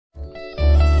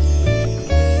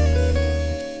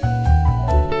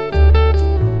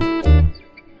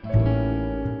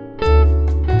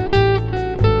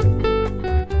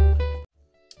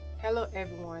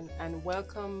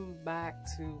welcome back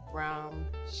to Brown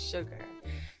Sugar.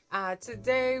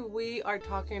 Today we are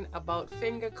talking about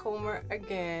Fingercomber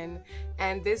again,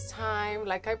 and this time,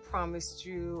 like I promised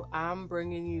you, I'm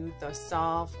bringing you the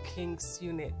Sof Kinx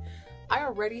unit. I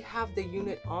already have the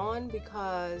unit on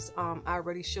because I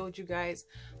already showed you guys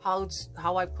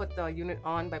how I put the unit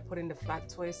on by putting the flat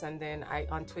twist, and then I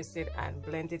untwist it and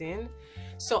blend it in.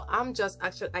 So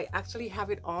I actually have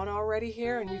it on already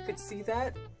here, and you could see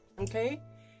that. Okay,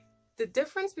 the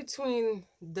difference between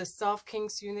the Sof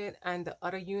Kinx unit and the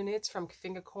other units from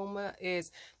Fingercomber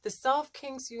is the Sof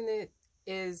Kinx unit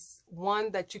is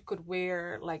one that you could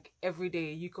wear like every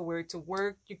day. You could wear it to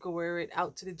work, you could wear it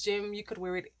out to the gym, you could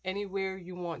wear it anywhere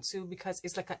you want to, because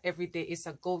it's like a everyday, it's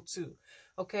a go-to.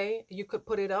 Okay, you could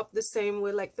put it up the same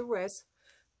way like the rest,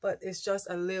 but it's just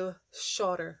a little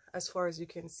shorter as far as you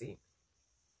can see.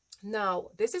 Now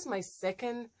this is my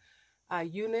second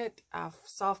unit,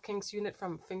 Sof Kinx unit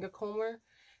from Fingercomber.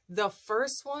 The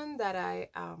first one that I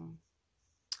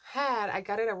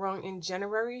got it around in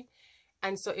January,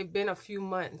 and so it's been a few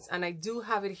months, and I do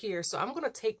have it here. So I'm gonna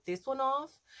take this one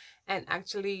off and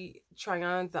actually try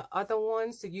on the other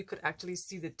one, so you could actually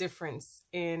see the difference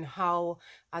in how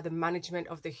the management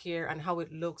of the hair and how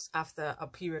it looks after a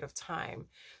period of time.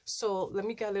 So let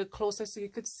me get a little closer so you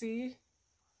could see.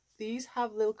 These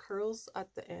have little curls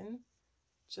at the end,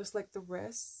 just like the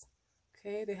rest.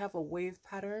 Okay, they have a wave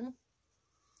pattern,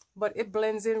 but it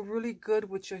blends in really good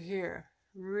with your hair,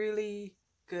 really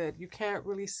good. You can't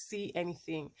really see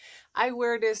anything. I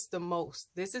wear this the most.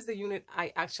 This is the unit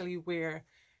I actually wear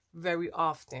very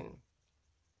often,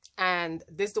 and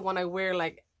this is the one I wear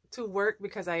like to work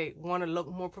because I want to look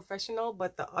more professional.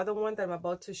 But the other one that I'm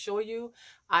about to show you,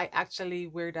 I actually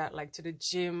wear that like to the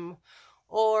gym,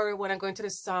 or when I'm going to the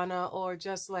sauna, or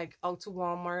just like out to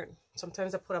Walmart.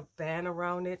 Sometimes I put a band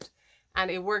around it,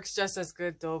 and it works just as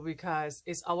good though, because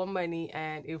it's our money,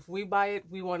 and if we buy it,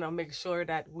 we want to make sure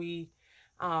that we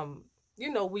you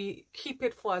know, we keep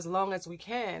it for as long as we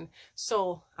can.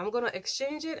 So I'm gonna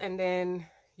exchange it, and then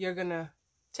you're gonna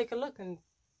take a look and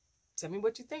tell me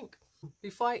what you think.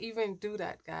 Before I even do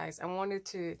that, guys, I wanted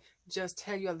to just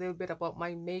tell you a little bit about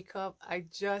my makeup. I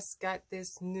just got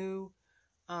this new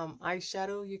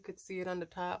eyeshadow. You could see it on the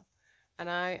top, and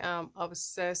I am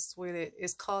obsessed with it.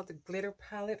 It's called the Glitter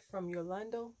Palette from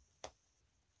Yolando,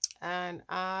 and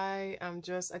I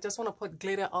just want to put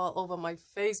glitter all over my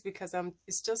face because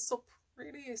it's just so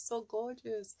pretty. It's so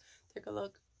gorgeous. Take a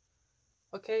look.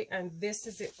 Okay, and this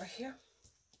is it right here.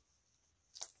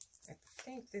 I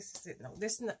think this is it. No,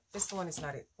 this one is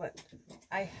not it, but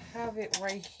I have it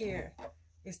right here.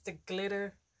 It's the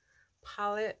Glitter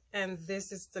Palette, and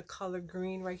this is the color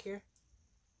green right here.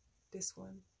 This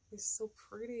one is so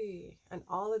pretty, and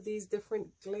all of these different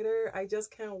glitter, I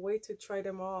just can't wait to try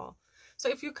them all. So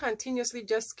if you continuously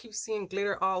just keep seeing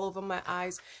glitter all over my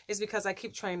eyes, it's because I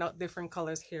keep trying out different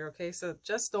colors here. Okay, so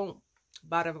just don't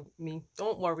bother me,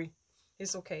 don't worry,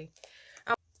 it's okay.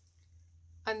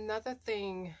 Another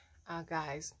thing,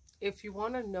 guys, if you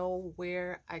want to know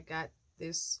where I got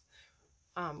this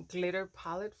glitter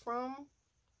palette from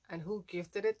and who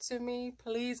gifted it to me,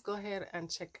 please go ahead and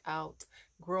check out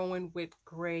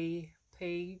Growingwithgray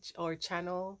page or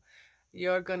channel.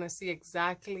 You're gonna see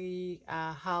exactly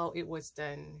how it was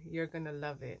done. You're gonna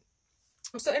love it.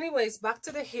 So anyways, back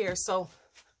to the hair. So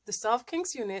the Sof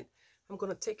Kinx unit, I'm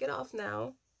gonna take it off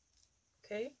now.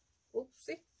 Okay,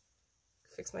 oopsie,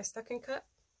 fix my stocking cut.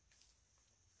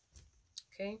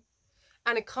 Okay,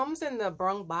 and it comes in the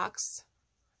brown box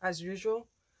as usual.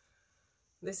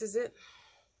 This is it.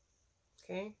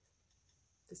 Okay,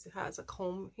 this has a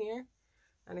comb here,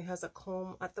 and it has a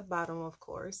comb at the bottom, of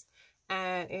course,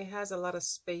 and it has a lot of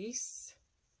space,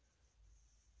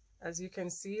 as you can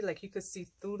see. Like, you could see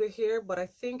through the hair, but I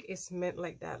think it's meant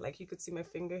like that. Like, you could see my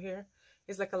finger here.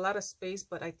 It's like a lot of space,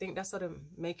 but I think that's how to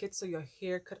make it so your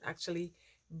hair could actually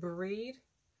breathe.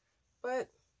 But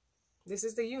this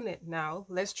is the unit. Now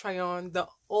let's try on the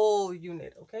old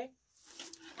unit. Okay,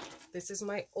 this is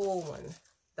my old one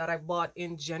that I bought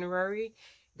in January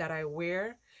that I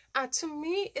wear. To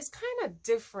me, it's kind of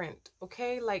different,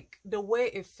 okay? Like the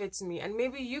way it fits me, and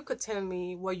maybe you could tell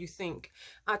me what you think.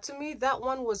 To me, that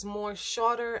one was more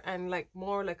shorter and like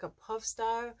more like a puff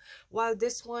style, while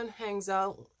this one hangs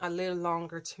out a little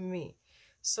longer to me.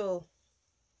 So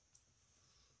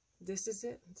this is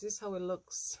it. This is how it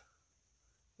looks.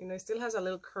 You know, it still has a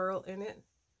little curl in it,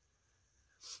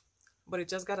 but it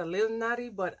just got a little knotty,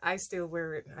 but I still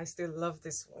wear it. I still love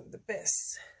this one the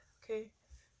best. Okay,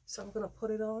 so I'm gonna put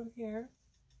it on here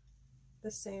the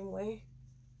same way.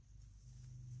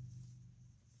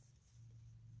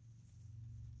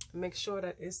 Make sure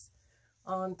that it's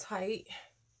on tight.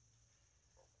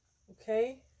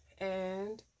 Okay,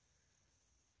 and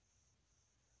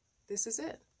this is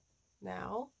it.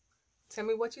 Now tell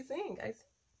me what you think.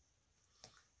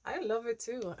 I love it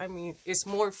too. I mean, it's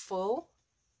more full.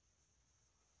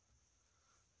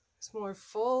 It's more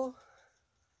full.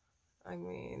 I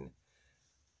mean,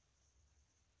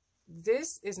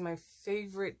 this is my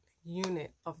favorite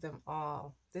unit of them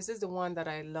all. This is the one that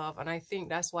I love, and I think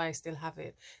that's why I still have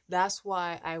it. That's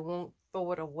why I won't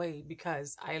throw it away,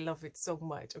 because I love it so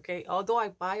much. Okay, although I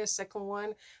buy a second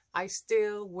one, I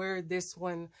still wear this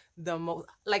one the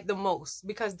most,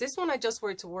 because this one I just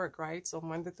wear to work, right? So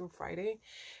Monday through Friday.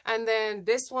 And then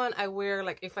this one I wear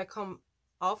like if I come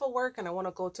off of work and I want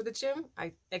to go to the gym,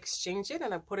 I exchange it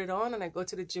and I put it on and I go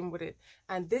to the gym with it.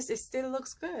 And this, it still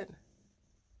looks good.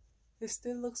 It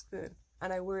still looks good,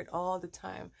 and I wear it all the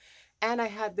time. And I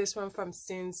had this one from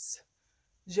since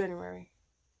January,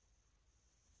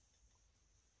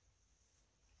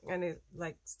 and it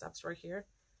like stops right here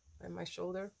at my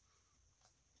shoulder.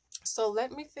 So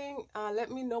let me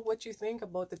know what you think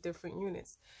about the different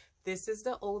units. This is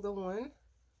the older one.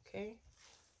 Okay,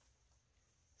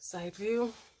 side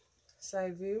view,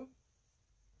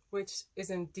 which is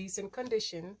in decent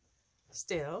condition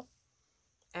still.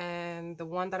 And the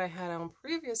one that I had on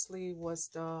previously was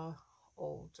the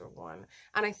older one.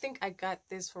 And I think I got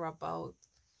this for about,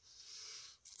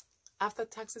 after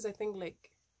taxes, I think like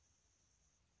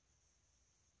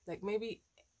maybe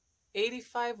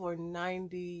 $85 or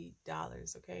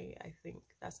 $90. Okay, I think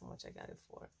that's how much I got it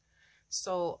for.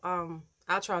 So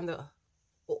I'll try on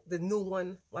the new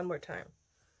one more time.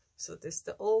 So this is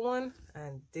the old one,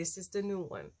 and this is the new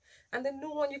one. And the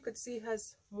new one, you could see,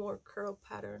 has more curl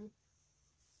pattern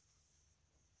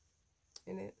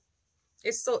in it.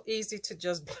 It's so easy to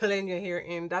just blend your hair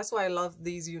in. That's why I love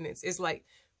these units. It's like,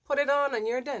 put it on and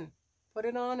you're done. Put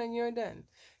it on and you're done.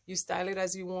 You style it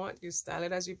as you want. You style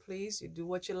it as you please. You do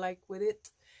what you like with it,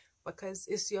 because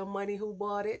it's your money who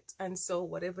bought it. And so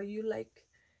whatever you like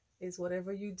is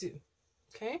whatever you do.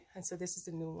 Okay, and so this is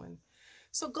the new one.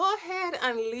 So go ahead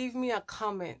and leave me a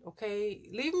comment. Okay,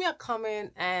 leave me a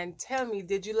comment and tell me,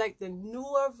 did you like the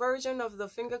newer version of the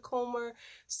Fingercomber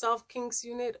Sof Kinx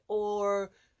unit,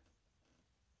 or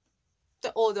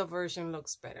the older version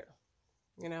looks better?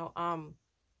 You know,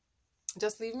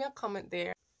 just leave me a comment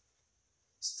there.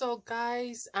 So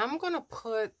guys, I'm gonna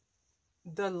put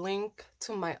the link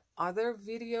to my other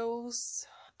videos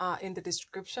in the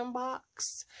description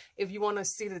box if you want to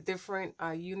see the different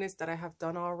units that I have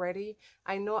done already.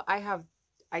 I know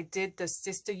I did the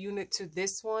sister unit to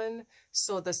this one,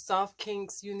 so the Sof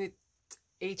Kinx unit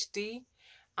HD,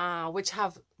 which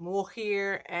have more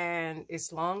hair and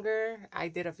it's longer. I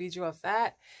did a video of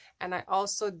that, and I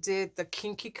also did the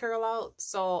Kinky curl out.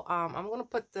 So I'm gonna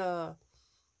put the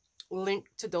link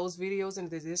to those videos in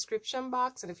the description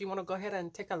box, and if you want to go ahead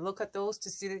and take a look at those to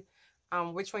see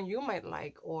which one you might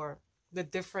like, or the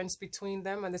difference between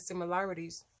them and the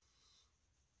similarities.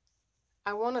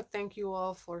 I want to thank you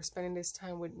all for spending this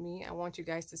time with me. I want you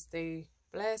guys to stay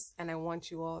blessed, and I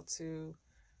want you all to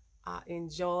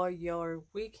enjoy your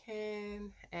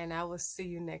weekend, and I will see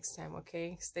you next time.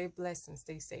 Okay, stay blessed and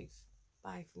stay safe.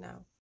 Bye for now.